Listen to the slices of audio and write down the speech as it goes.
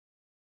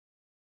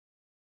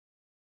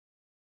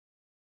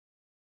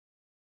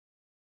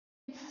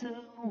It's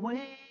a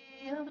way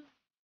of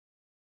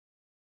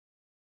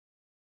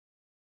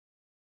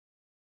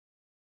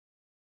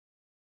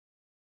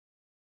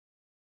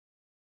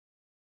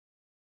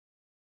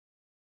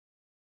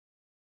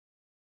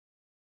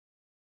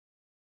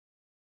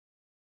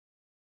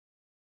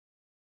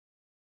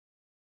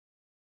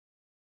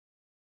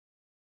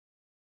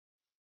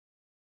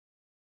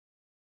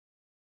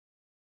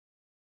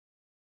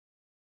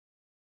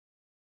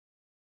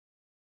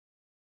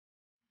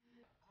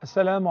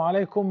السلام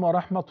عليكم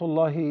ورحمة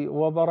الله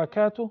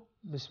وبركاته.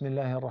 بسم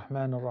الله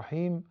الرحمن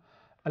الرحيم.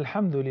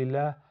 الحمد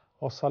لله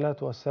والصلاة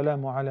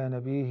والسلام على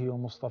نبيه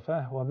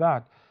ومصطفاه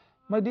وبعد.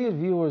 My dear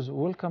viewers,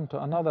 welcome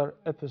to another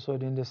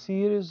episode in the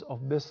series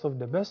of Best of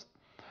the Best.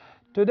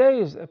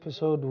 Today's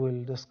episode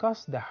will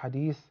discuss the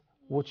hadith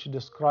which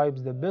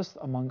describes the best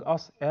among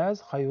us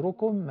as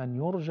خيركم من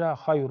يرجى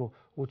خيره,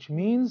 which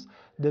means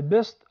the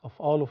best of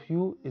all of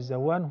you is the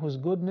one whose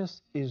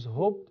goodness is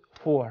hoped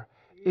for,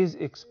 is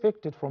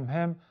expected from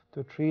him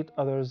to treat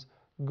others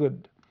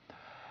good.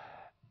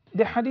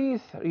 The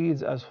hadith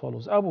reads as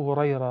follows. Abu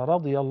Huraira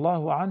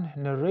radiyallahu anhu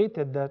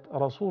narrated that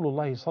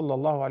Rasulullah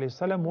sallallahu alayhi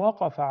wasallam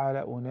وقف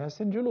على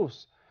أناس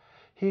جلوس.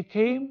 He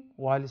came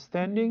while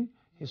standing,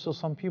 he saw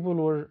some people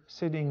were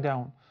sitting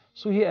down.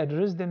 So he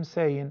addressed them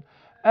saying,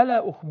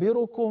 ألا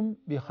أخبركم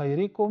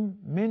بخيركم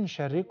من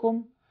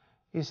شركم?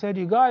 He said,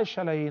 you guys,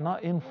 shall I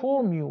not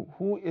inform you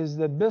who is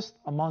the best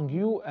among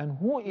you and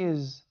who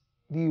is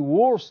the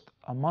worst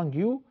among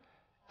you?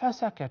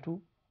 فسكتوا.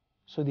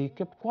 So they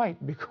kept quiet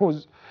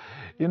because,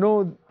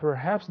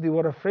 perhaps they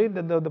were afraid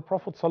that the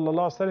Prophet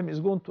ﷺ is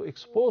going to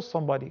expose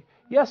somebody.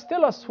 Yes,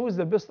 tell us who is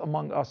the best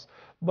among us.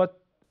 But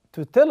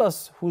to tell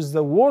us who is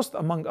the worst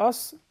among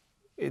us,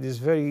 it is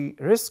very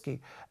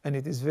risky and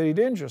it is very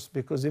dangerous,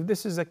 because if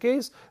this is the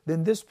case,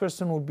 then this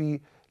person will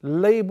be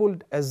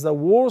labeled as the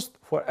worst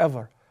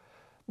forever.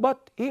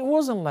 But it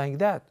wasn't like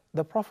that.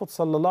 The Prophet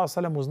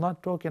ﷺ was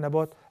not talking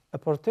about a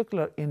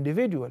particular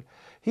individual.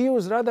 He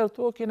was rather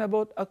talking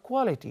about a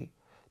quality,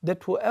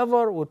 that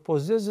whoever would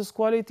possess this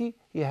quality,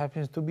 he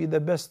happens to be the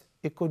best.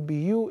 It could be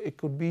you, it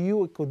could be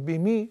you, it could be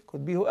me, it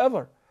could be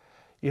whoever.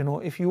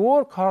 If you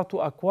work hard to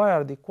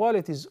acquire the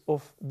qualities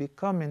of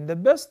becoming the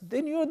best,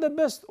 then you're the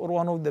best or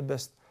one of the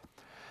best.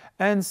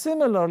 And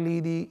similarly,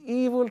 the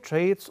evil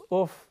traits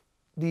of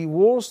the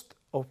worst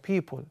of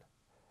people.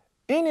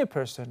 Any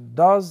person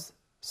does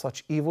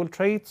such evil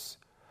traits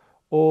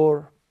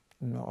or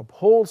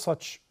upholds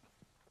such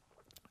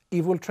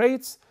evil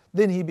traits,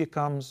 then he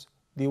becomes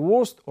the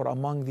worst or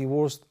among the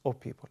worst of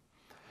people.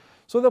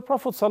 So the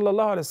Prophet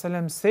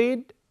ﷺ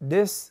said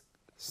this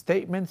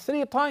statement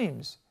 3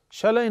 times.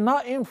 Shall I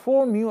not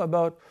inform you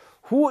about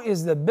who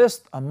is the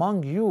best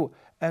among you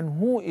and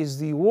who is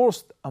the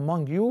worst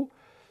among you?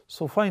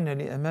 So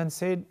finally a man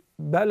said,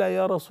 Bala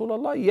ya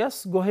Rasulullah,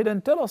 yes, go ahead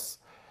and tell us.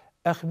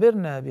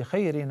 أخبرنا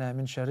بخيرنا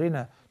من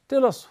شرنا.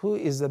 Tell us who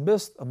is the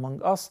best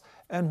among us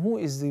and who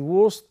is the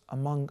worst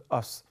among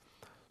us.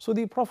 So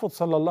the Prophet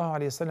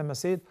ﷺ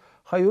said,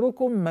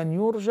 خيركم من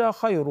يرجى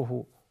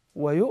خيره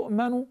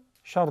ويؤمن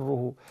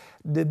شره.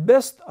 The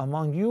best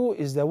among you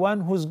is the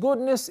one whose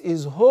goodness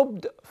is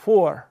hoped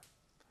for,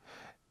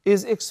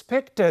 is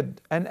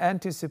expected and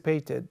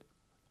anticipated.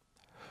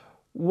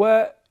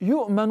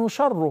 ويؤمن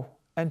شره,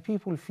 and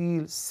people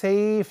feel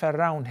safe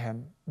around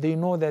him. They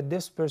know that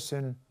this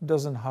person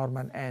doesn't harm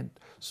an ant,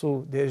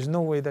 so there is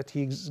no way that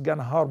he's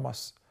gonna harm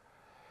us.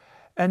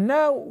 And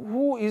now,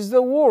 who is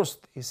the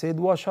worst? He said,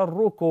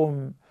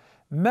 وَشَرُّكُمْ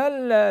مَنْ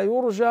لَا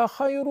يُرْجَى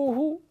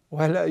خَيْرُهُ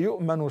وَلَا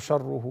يُؤْمَنُ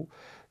شَرُّهُ.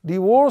 The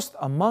worst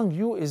among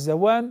you is the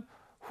one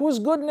whose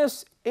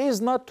goodness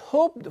is not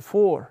hoped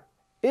for,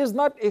 is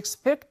not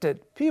expected.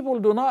 People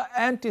do not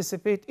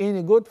anticipate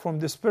any good from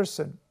this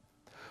person.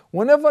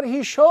 Whenever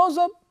he shows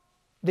up,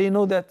 they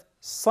know that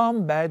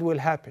some bad will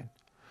happen.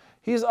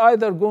 He's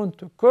either going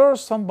to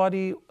curse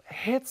somebody,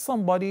 hit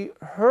somebody,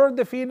 hurt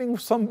the feeling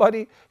of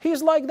somebody.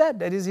 He's like that.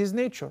 That is his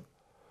nature.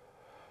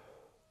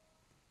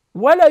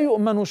 وَلَا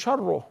يُؤْمَنُ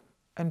شَرُّهُ,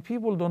 and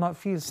people do not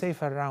feel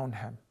safe around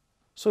him.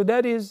 So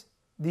that is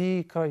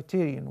the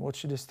criterion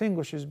which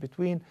distinguishes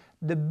between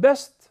the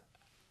best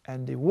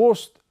and the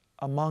worst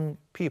among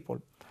people.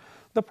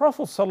 The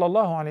Prophet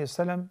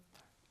ﷺ,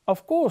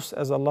 of course,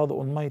 as Allah the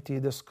Almighty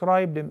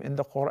described him in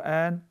the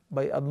Quran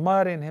by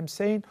admiring him,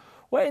 saying,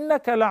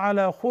 وَإِنَّكَ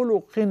لَعَلَى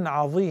خُلُقٍ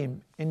عَظِيمٍ.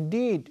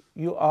 Indeed,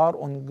 you are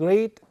on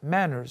great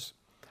manners.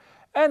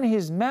 And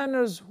his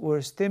manners were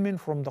stemming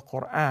from the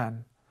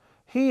Quran.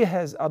 He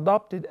has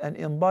adopted and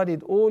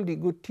embodied all the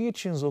good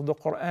teachings of the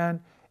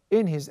Quran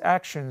in his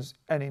actions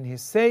and in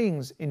his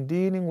sayings in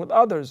dealing with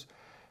others,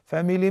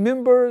 family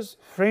members,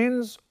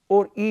 friends,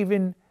 or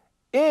even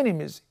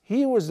enemies.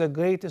 He was the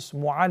greatest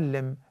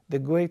muallim, the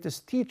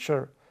greatest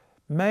teacher.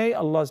 May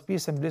Allah's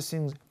peace and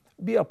blessings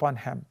be upon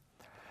him.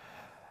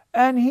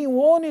 And he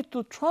wanted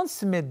to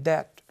transmit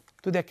that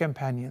to the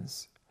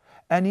companions.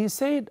 And he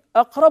said,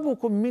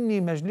 أَقْرَبُكُم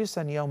مِّنِّي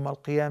مَجْلِسًا يَوْمَ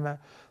الْقِيَامَةِ.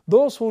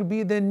 Those who will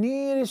be the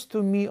nearest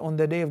to me on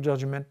the day of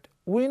judgment.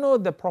 We know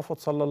the Prophet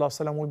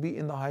ﷺ will be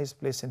in the highest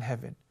place in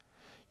heaven.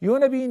 You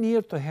want to be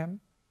near to him?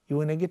 You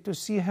want to get to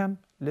see him?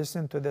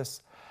 Listen to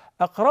this.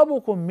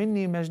 أقربكم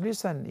مني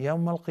مجلسا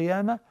يوم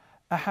القيامة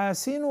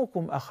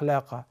أحاسنكم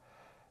أخلاقا.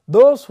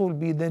 Those who will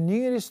be the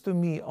nearest to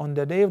me on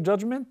the day of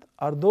judgment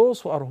are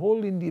those who are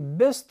holding the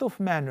best of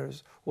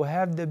manners, who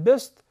have the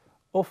best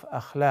of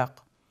akhlaq.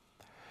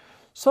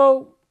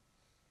 So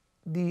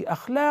the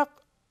akhlaq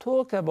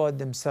talk about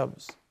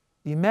themselves.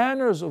 The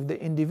manners of the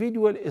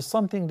individual is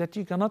something that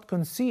you cannot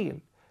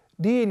conceal.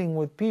 Dealing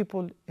with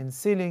people in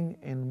selling,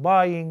 in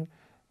buying,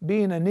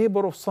 being a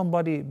neighbor of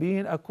somebody,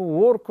 being a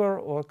co-worker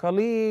or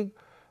colleague,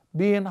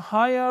 being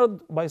hired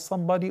by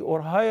somebody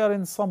or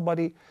hiring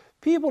somebody,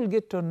 people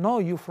get to know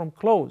you from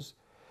close.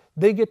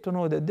 They get to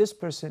know that this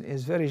person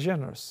is very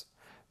generous.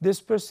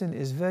 This person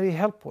is very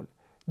helpful.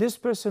 This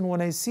person, when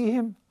I see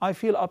him, I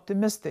feel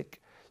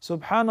optimistic.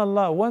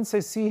 Subhanallah, once I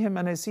see him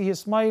and I see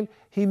his smile,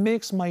 he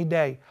makes my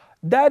day.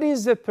 That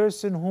is the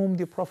person whom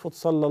the Prophet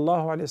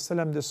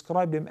ﷺ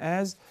described him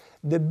as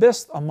the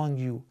best among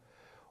you.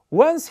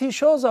 Once he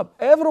shows up,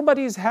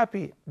 everybody is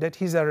happy that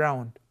he's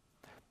around.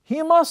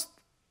 He must,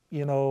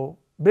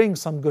 bring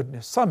some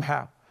goodness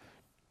somehow.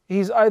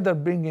 He's either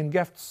bringing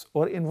gifts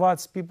or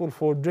invites people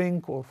for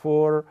drink or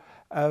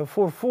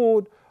for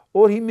food,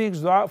 or he makes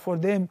dua for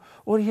them,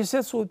 or he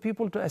sits with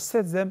people to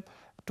assist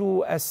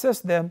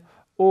them,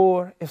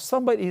 or if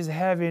somebody is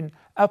having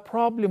a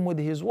problem with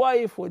his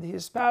wife, with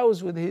his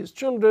spouse, with his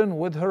children,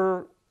 with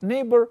her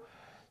neighbor,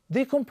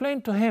 they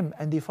complain to him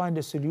and they find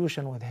a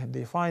solution with him.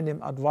 They find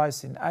him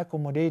advising,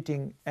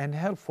 accommodating, and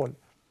helpful.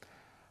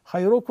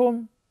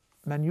 خيركم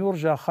من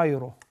يرجى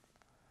خيره.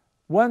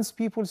 Once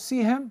people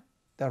see him,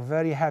 they're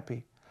very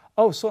happy.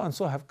 Oh, so and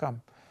so have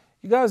come.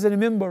 You guys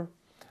remember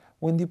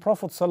when the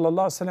Prophet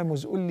ﷺ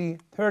was only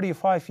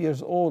 35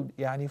 years old,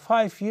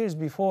 5 years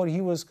before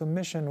he was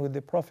commissioned with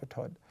the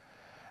prophethood.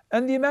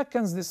 And the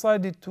Meccans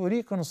decided to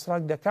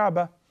reconstruct the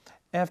Kaaba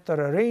after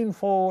a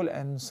rainfall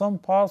and some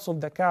parts of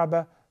the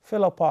Kaaba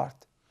fell apart.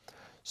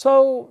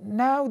 So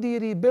now they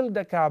rebuilt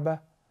the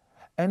Kaaba,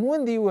 and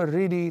when they were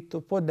ready to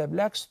put the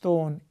black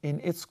stone in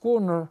its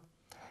corner,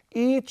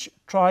 each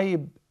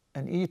tribe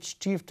and each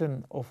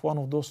chieftain of one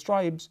of those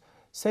tribes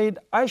said,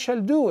 I shall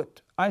do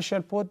it. I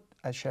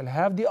shall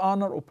have the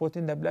honor of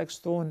putting the black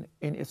stone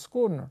in its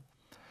corner.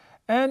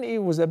 And it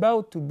was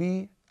about to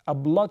be a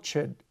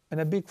bloodshed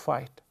and a big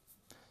fight.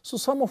 So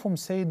some of them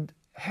said,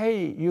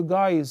 hey, you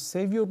guys,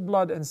 save your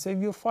blood and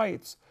save your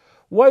fights.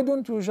 Why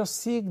don't you just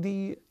seek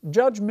the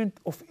judgment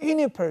of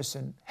any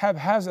person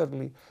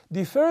haphazardly?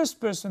 The first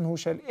person who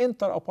shall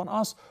enter upon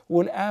us,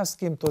 will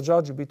ask him to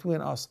judge between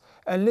us,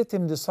 and let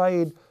him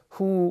decide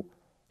who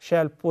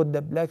shall put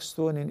the black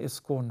stone in its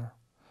corner.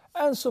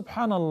 And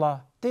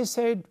subhanallah, they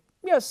said,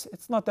 yes,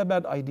 it's not a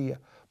bad idea.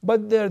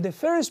 But the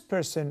first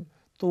person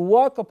to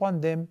walk upon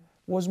them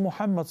was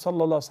Muhammad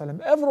sallallahu alaihi wasallam.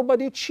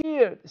 Everybody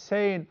cheered,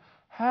 saying,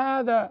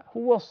 هذا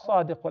هو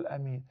الصادق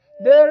الأمين.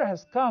 There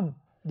has come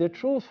the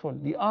truthful,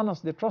 the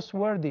honest, the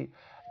trustworthy.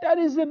 That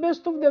is the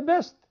best of the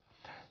best.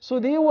 So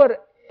they were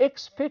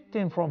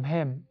expecting from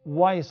him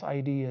wise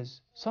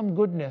ideas, some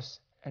goodness,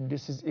 and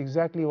this is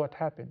exactly what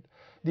happened.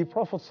 The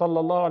Prophet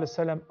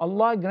ﷺ,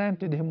 Allah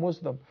granted him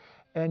wisdom,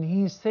 and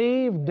he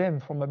saved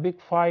them from a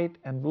big fight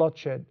and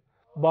bloodshed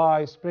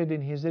by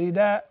spreading his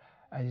rida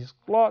and his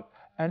cloth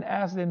and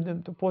asked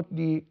them to put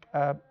the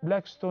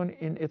black stone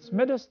in its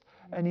midst.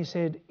 And he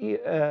said,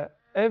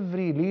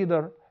 every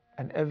leader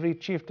and every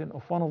chieftain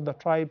of one of the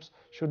tribes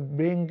should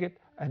bring it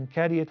and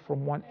carry it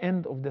from one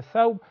end of the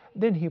thawb.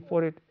 Then he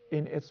put it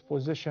in its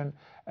position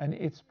and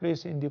its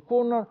place in the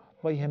corner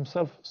by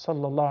himself,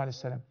 sallallahu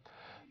alaihi wasallam.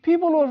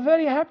 People were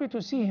very happy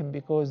to see him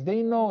because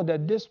they know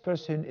that this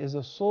person is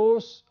a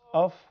source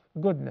of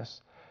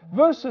goodness,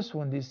 versus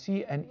when they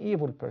see an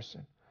evil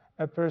person,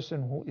 a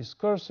person who is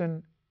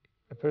cursing,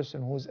 a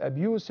person who is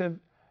abusive,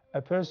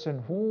 a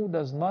person who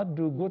does not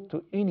do good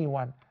to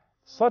anyone.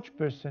 Such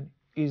person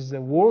is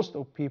the worst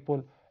of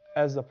people,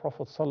 as the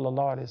Prophet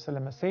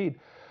ﷺ said.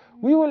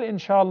 We will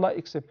inshallah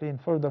explain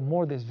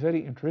furthermore this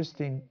very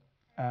interesting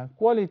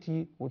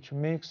quality which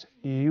makes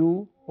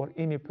you or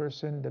any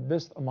person the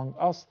best among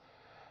us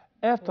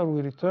after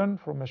we return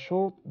from a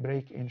short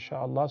break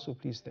inshallah. So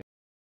please stay.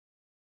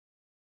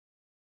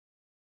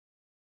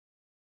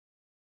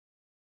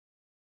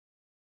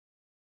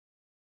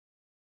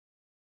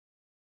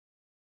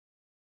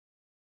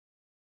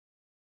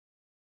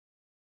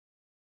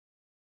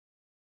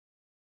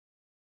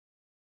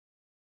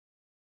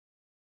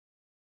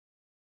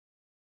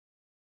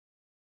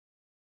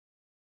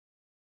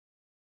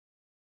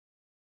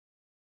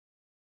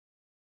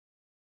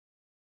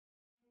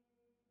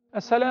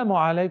 Assalamu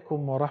alaikum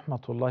wa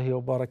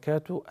rahmatullahi wa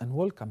barakatuh, and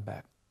welcome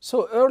back.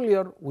 So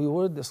earlier we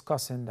were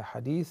discussing the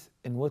hadith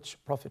in which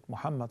Prophet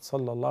Muhammad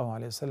sallallahu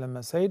alaihi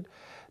wasallam said,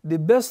 the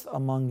best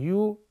among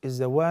you is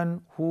the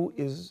one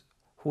whose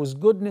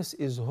goodness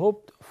is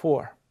hoped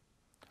for,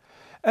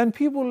 and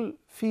people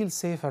feel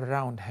safe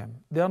around him.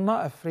 They are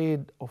not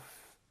afraid of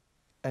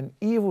an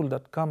evil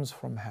that comes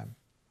from him.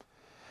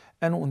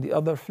 And on the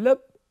other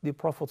flip, the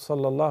Prophet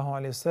sallallahu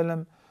alaihi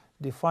wasallam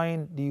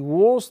defined the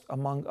worst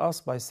among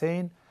us by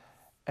saying,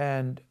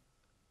 and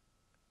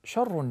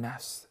شر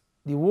الناس,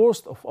 the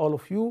worst of all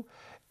of you,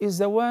 is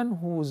the one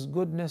whose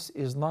goodness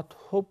is not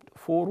hoped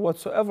for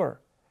whatsoever,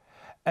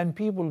 and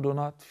people do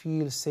not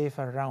feel safe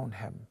around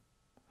him.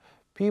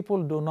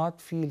 People do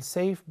not feel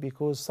safe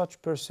because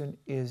such person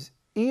is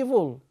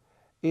evil,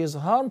 is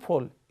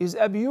harmful, is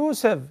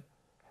abusive,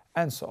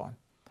 and so on.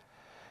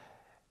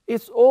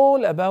 It's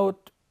all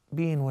about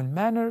being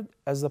well-mannered,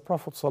 as the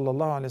Prophet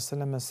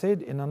ﷺ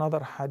said in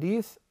another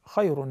hadith,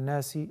 خَيْرُ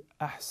النَّاسِ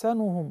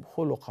أَحْسَنُهُمْ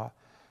خُلُقًا.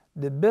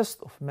 The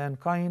best of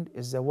mankind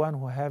is the one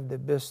who have the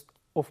best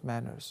of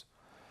manners.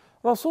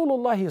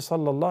 Rasulullah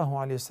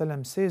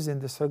ﷺ says in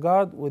this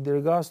regard, with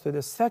regards to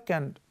the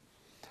second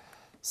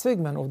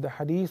segment of the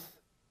hadith,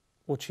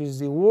 which is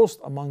the worst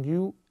among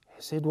you,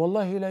 he said,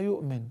 Wallahi la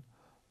yu'min,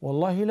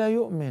 Wallahi la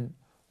yu'min,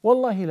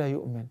 Wallahi la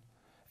yu'min.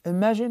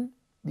 Imagine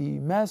the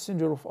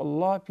Messenger of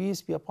Allah,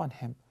 peace be upon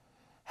him,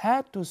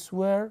 had to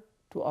swear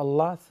to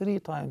Allah 3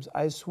 times.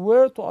 I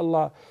swear to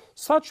Allah,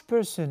 such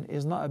person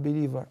is not a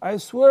believer. I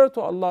swear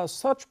to Allah,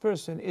 such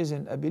person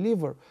isn't a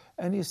believer.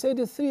 And he said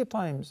it 3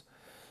 times.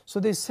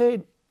 So they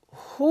said,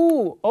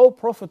 who, O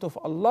Prophet of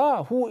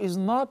Allah, who is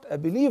not a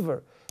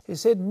believer? He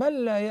said,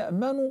 مَنْ لَا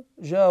يَأْمَنُ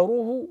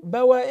جَارُهُ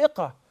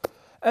بَوَائِقَهُ.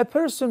 A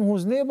person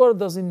whose neighbor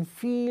doesn't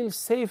feel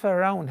safe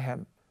around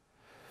him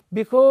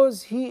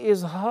because he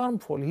is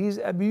harmful, he is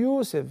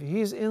abusive,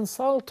 he is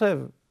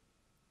insultive.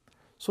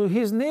 So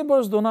his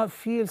neighbors do not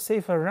feel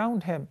safe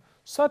around him.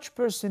 Such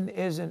person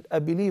isn't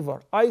a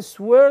believer. I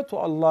swear to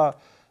Allah,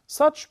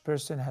 such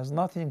person has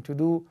nothing to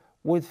do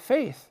with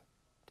faith.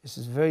 This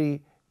is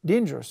very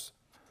dangerous.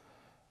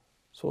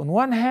 So on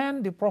one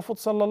hand, the Prophet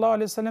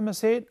ﷺ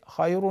said,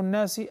 خَيْرُ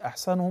النَّاسِ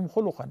أَحْسَنُهُمْ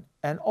خُلُقًا.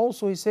 And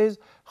also he says,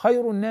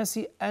 خَيْرُ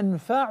النَّاسِ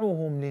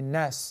أَنْفَعُهُمْ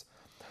لِلنَّاسِ.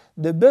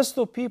 The best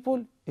of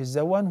people is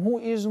the one who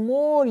is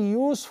more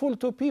useful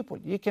to people.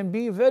 You can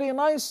be very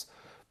nice,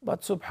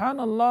 but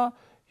subhanallah,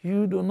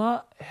 you do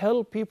not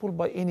help people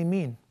by any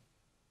means.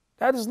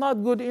 That is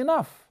not good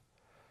enough.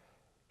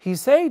 He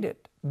said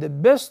it. The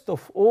best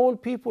of all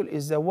people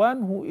is the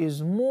one who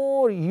is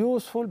more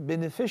useful,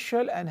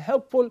 beneficial, and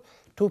helpful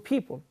to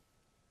people.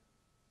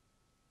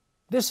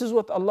 This is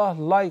what Allah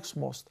likes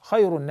most.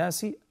 خَيْرُ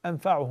النَّاسِ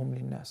أَنْفَعُهُمْ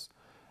لِلنَّاسِ.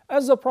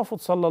 As the Prophet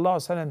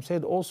ﷺ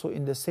said also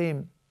in the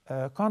same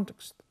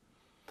context.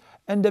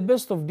 And the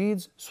best of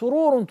deeds,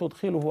 سُرُورٌ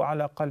تُدْخِلُهُ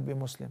عَلَى قَلْبِ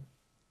مُسْلِمٍ.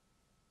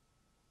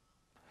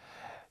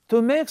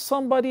 To make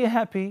somebody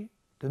happy,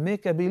 to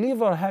make a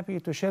believer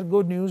happy, to share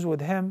good news with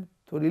him,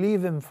 to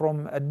relieve him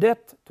from a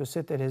debt, to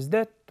settle his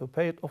debt, to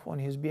pay it off on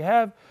his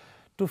behalf,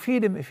 to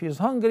feed him if he is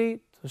hungry,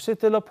 to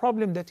settle a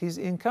problem that he is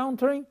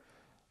encountering.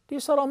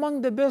 These are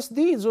among the best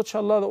deeds which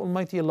Allah the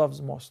Almighty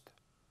loves most.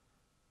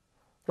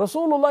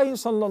 Rasulullah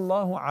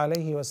sallallahu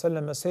alayhi wa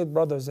sallam said,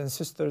 brothers and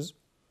sisters,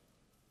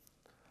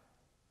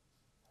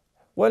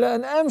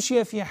 وَلَأَنْ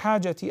أَمْشِيَ فِي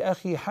حَاجَةِ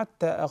أَخِي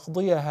حَتَّى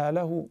أَقْضِيَهَا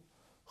لَهُ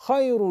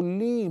خَيْرٌ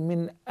لِي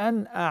مِنْ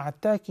أَنْ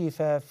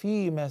أَعْتَكِفَ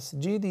فِي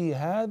مَسْجِدِي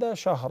هَذَا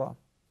شَهْرًا.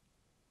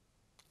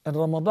 In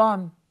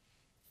Ramadan,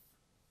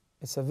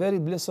 it's a very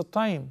blessed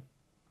time,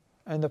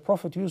 and the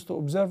Prophet used to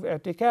observe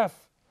i'tikaf,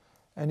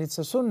 and it's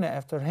a sunnah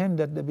after him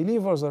that the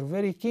believers are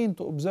very keen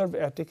to observe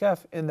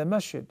i'tikaf in the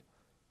masjid.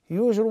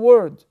 Usual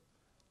word,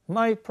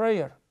 night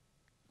prayer,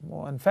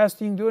 and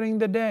fasting during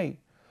the day,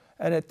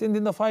 and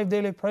attending the 5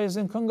 daily prayers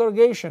in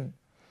congregation,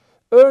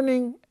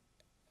 earning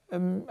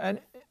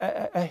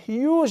a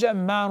huge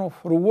amount of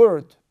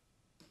reward,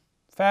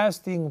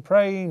 fasting,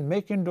 praying,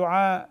 making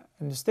dua,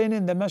 and staying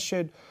in the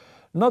masjid,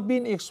 not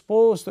being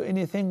exposed to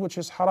anything which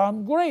is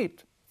haram.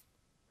 Great.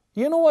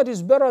 You know what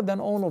is better than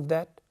all of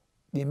that?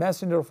 The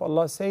Messenger of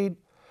Allah said,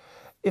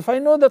 if I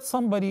know that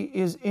somebody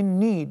is in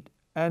need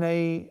and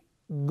I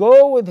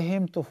go with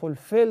him to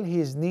fulfill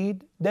his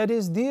need, that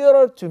is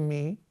dearer to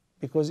me,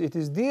 because it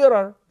is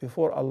dearer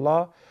before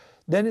Allah,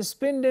 than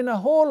spending a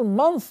whole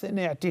month in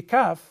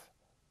i'tikaf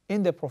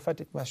in the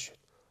prophetic masjid.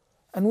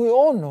 And we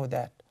all know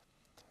that.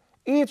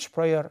 Each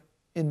prayer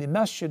in the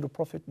masjid of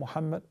Prophet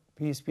Muhammad,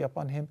 peace be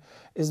upon him,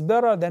 is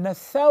better than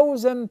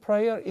 1,000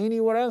 prayer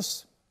anywhere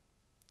else.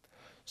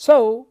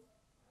 So,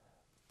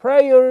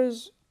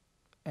 prayers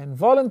and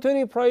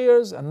voluntary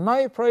prayers and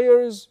night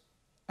prayers,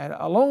 and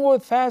along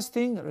with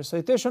fasting,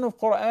 recitation of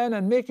Quran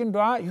and making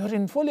dua, you're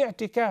in full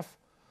i'tikaf.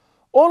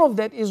 All of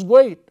that is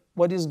great.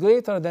 What is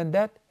greater than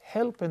that?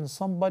 Helping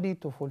somebody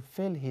to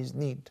fulfill his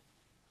need.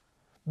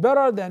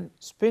 Better than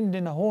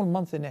spending a whole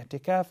month in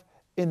i'tikaf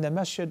in the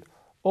masjid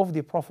of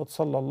the Prophet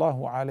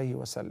sallallahu alayhi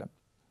wa sallam.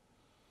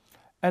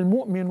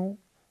 Al-mu'minu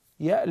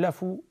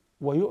ya'lafu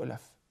wa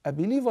yu'laf. A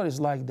believer is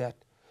like that.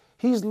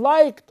 He's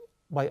liked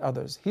by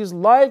others. He's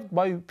liked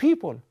by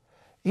people.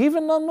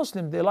 Even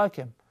non-Muslims, they like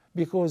him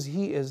because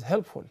he is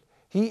helpful.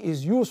 He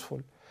is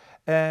useful.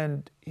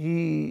 And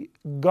he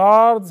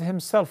guards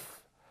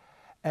himself.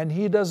 And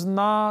he does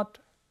not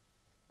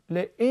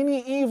let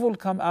any evil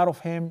come out of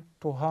him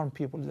to harm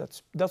people.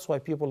 That's why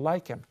people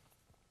like him.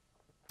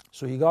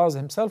 So he guards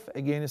himself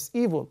against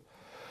evil.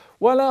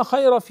 وَلَا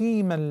خَيْرَ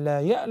فِي مَنْ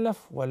لَا يَأْلَفْ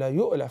وَلَا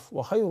يُؤْلَفْ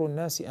وَخَيْرُ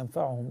النَّاسِ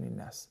أَنْفَعُهُمْ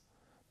لِلنَّاسِ.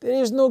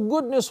 There is no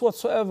goodness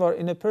whatsoever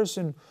in a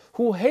person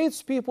who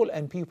hates people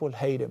and people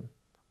hate him.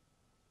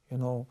 You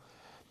know,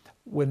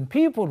 when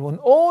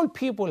all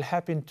people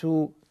happen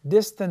to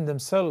distance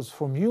themselves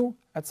from you,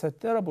 that's a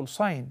terrible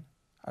sign.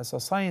 It's a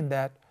sign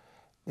that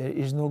there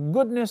is no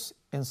goodness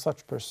in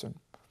such person.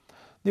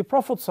 The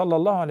Prophet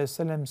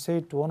ﷺ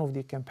said to one of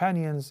the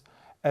companions,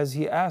 as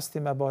he asked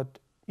him about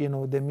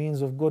the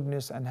means of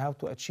goodness and how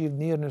to achieve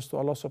nearness to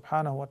Allah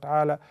subhanahu wa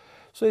ta'ala.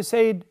 So he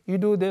said, you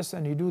do this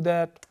and you do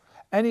that,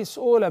 and it's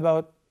all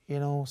about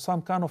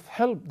some kind of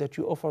help that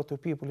you offer to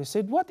people. He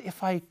said, what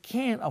if I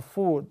can't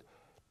afford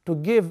to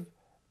give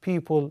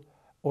people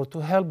or to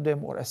help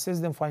them or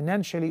assist them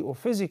financially or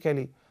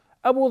physically?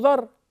 Abu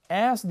Dharr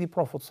asked the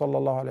Prophet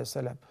sallallahu alaihi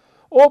wasallam,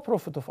 O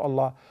Prophet of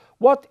Allah,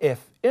 what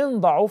if إن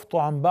ضعفت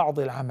عن بعض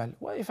العمل?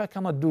 What if I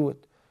cannot do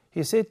it?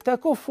 He said,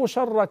 تكف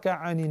شرك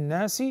عن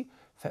الناس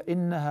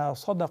فإنها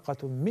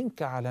صدقة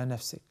منك على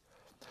نفسك.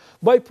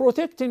 By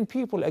protecting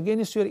people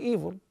against your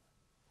evil,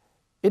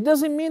 it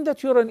doesn't mean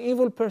that you're an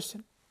evil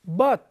person,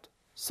 but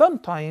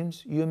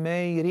sometimes you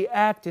may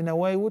react in a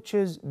way which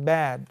is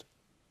bad.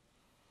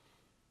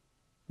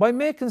 By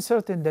making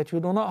certain that you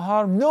do not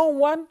harm no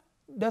one,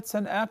 that's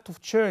an act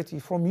of charity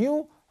from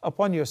you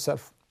upon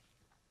yourself.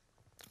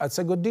 That's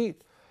a good deed.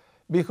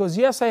 Because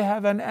yes, I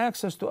have an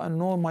access to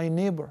annoy my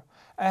neighbor.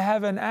 I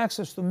have an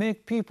access to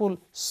make people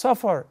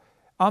suffer.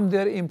 I'm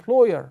their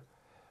employer,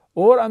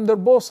 or I'm their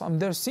boss, I'm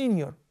their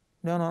senior.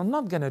 No, I'm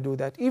not going to do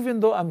that, even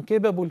though I'm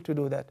capable to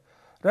do that.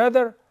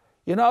 Rather,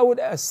 I would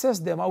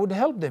assist them, I would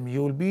help them.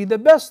 You will be the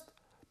best.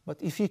 But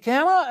if you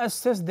cannot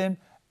assist them,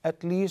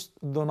 at least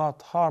do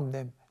not harm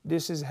them.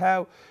 This is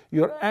how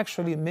you're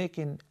actually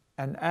making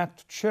an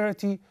act of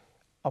charity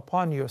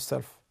upon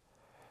yourself.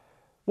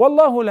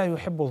 Wallahu la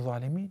yuhibbu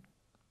al-zalimin.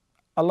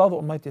 Allah the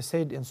Almighty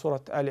said in Surah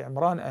Ali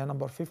Imran, ayah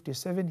number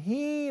 57,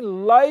 He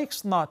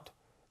likes not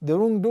the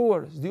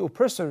wrongdoers, the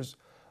oppressors,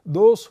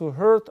 those who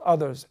hurt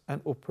others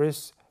and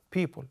oppress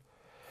people.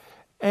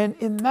 And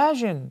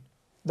imagine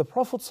the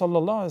Prophet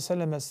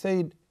ﷺ has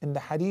said in the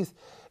hadith,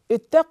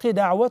 اتق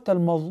دعوة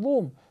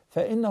المظلوم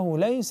فإنه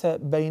ليس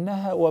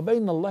بينها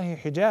وبين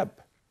الله حجاب.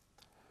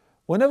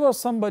 Whenever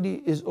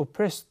somebody is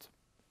oppressed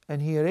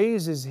and he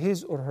raises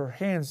his or her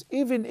hands,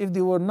 even if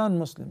they were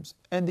non-Muslims,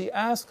 and they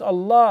ask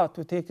Allah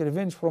to take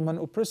revenge from an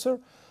oppressor,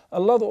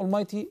 Allah the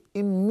Almighty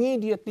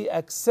immediately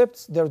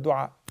accepts their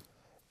dua.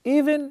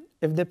 Even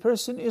if the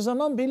person is a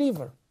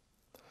non-believer,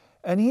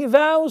 and he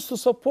vows to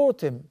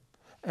support him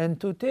and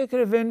to take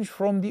revenge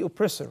from the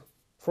oppressor,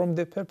 from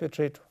the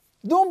perpetrator.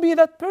 Don't be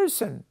that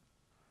person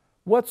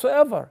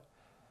whatsoever.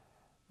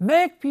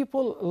 Make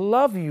people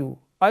love you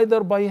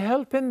either by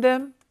helping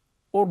them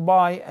or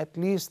by at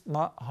least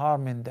not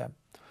harming them.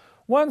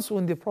 Once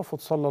when the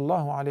Prophet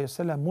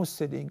ﷺ was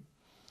sitting,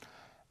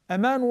 a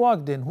man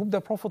walked in whom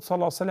the Prophet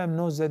ﷺ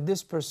knows that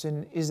this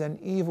person is an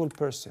evil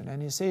person,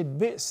 and he said,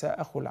 بِئْسَ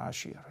أَخُ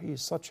الْعَشِيرِ. He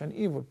is such an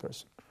evil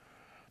person.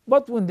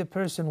 But when the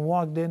person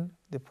walked in,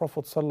 the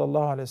Prophet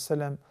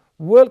ﷺ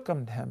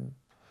welcomed him,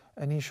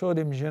 and he showed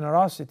him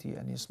generosity,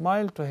 and he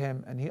smiled to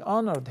him, and he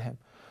honored him.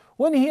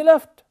 When he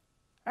left,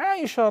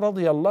 Aisha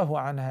radiallahu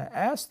anha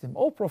asked him,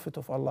 O Prophet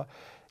of Allah,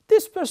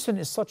 this person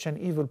is such an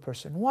evil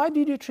person. Why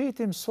did you treat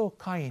him so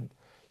kind?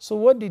 So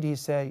what did he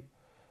say?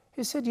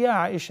 He said,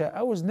 Ya Aisha,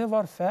 I was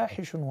never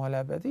fahishun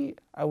wala badi.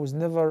 I was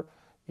never,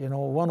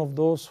 one of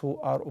those who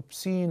are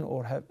obscene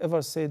or have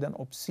ever said an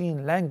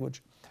obscene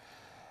language.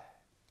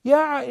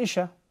 Ya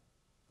Aisha,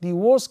 the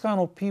worst kind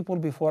of people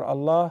before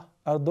Allah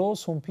are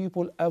those whom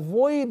people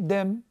avoid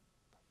them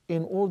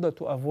in order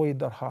to avoid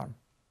their harm.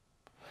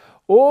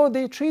 Or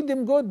they treat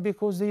them good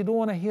because they don't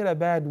want to hear a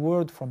bad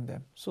word from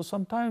them. So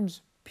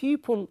sometimes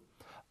people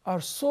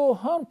are so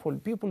harmful,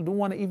 people don't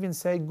want to even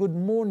say good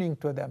morning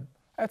to them.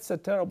 That's a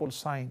terrible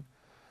sign.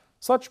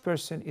 Such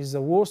person is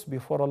the worst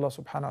before Allah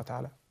subhanahu wa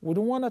ta'ala. We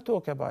don't want to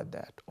talk about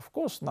that. Of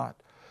course not.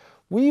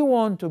 We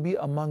want to be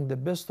among the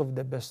best of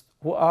the best,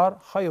 who are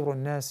خير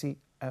الناس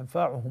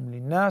أنفعهم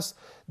للناس.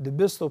 The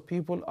best of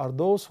people are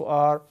those who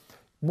are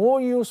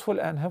more useful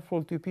and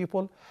helpful to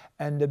people,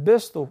 and the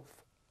best of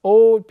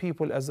all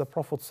people, as the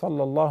Prophet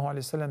sallallahu alaihi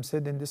wasallam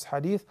said in this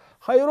hadith,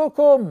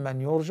 خيركم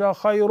من يرجى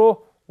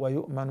خيره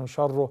ويؤمن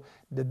شره.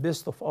 The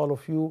best of all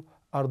of you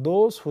are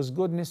those whose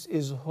goodness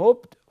is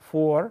hoped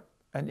for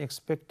and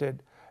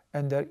expected,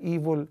 and their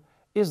evil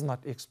is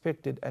not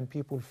expected, and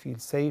people feel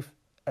safe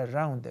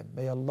around them.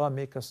 May Allah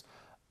make us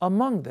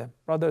among them.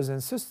 Brothers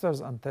and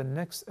sisters, until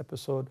next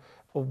episode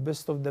of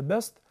Best of the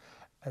Best,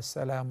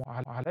 Assalamu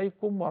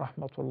alaikum wa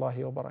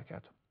rahmatullahi wa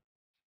barakatuh.